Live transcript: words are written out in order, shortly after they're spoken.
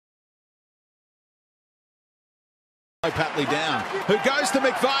Patley down, who goes to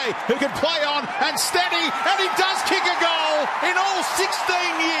McVeigh, who can play on and steady, and he does kick a goal in all 16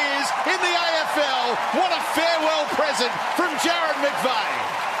 years in the AFL. What a farewell present from Jared McVeigh.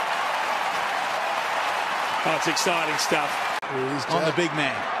 Oh, it's exciting stuff. On the big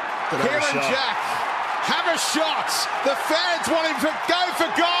man. Kieran Jack, have a shot. The fans want him to go for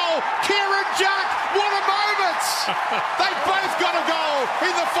goal. Kieran Jack, what a moment. They both got a goal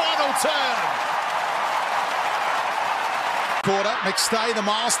in the final turn. Quarter, McStay, the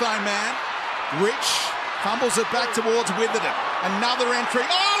milestone man. Rich fumbles it back towards Witherden. Another entry.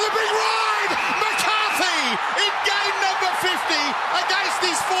 Oh, the big ride! McCarthy in game number 50 against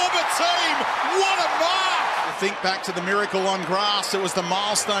his former team. What a mark! Think back to the miracle on grass. It was the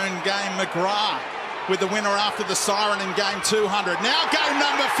milestone game, McGrath, with the winner after the siren in game 200. Now game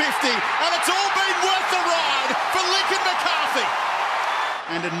number 50, and it's all been worth the ride for Lincoln McCarthy.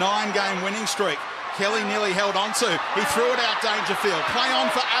 And a 9-game winning streak. Kelly nearly held on to. He threw it out Dangerfield. Play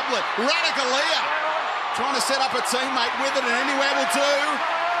on for Ablett. Radicalea trying to set up a teammate with it, and anywhere will do.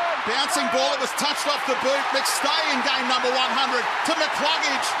 Bouncing ball, it was touched off the boot. McStay in game number 100 to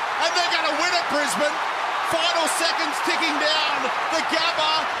McCluggage, and they're going to win at Brisbane. Final seconds ticking down. The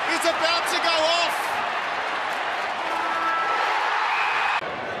Gabba is about to go off.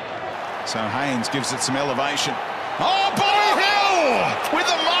 So Haynes gives it some elevation. Oh, Bobby Hill with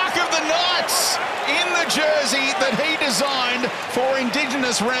the mark of the Knights in the jersey that he designed for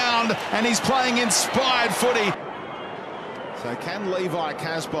Indigenous round, and he's playing inspired footy. So can Levi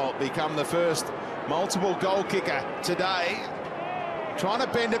Casbolt become the first multiple goal kicker today? Trying to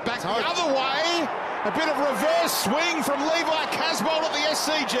bend it back the other way. A bit of reverse swing from Levi Casbolt at the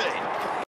SCG.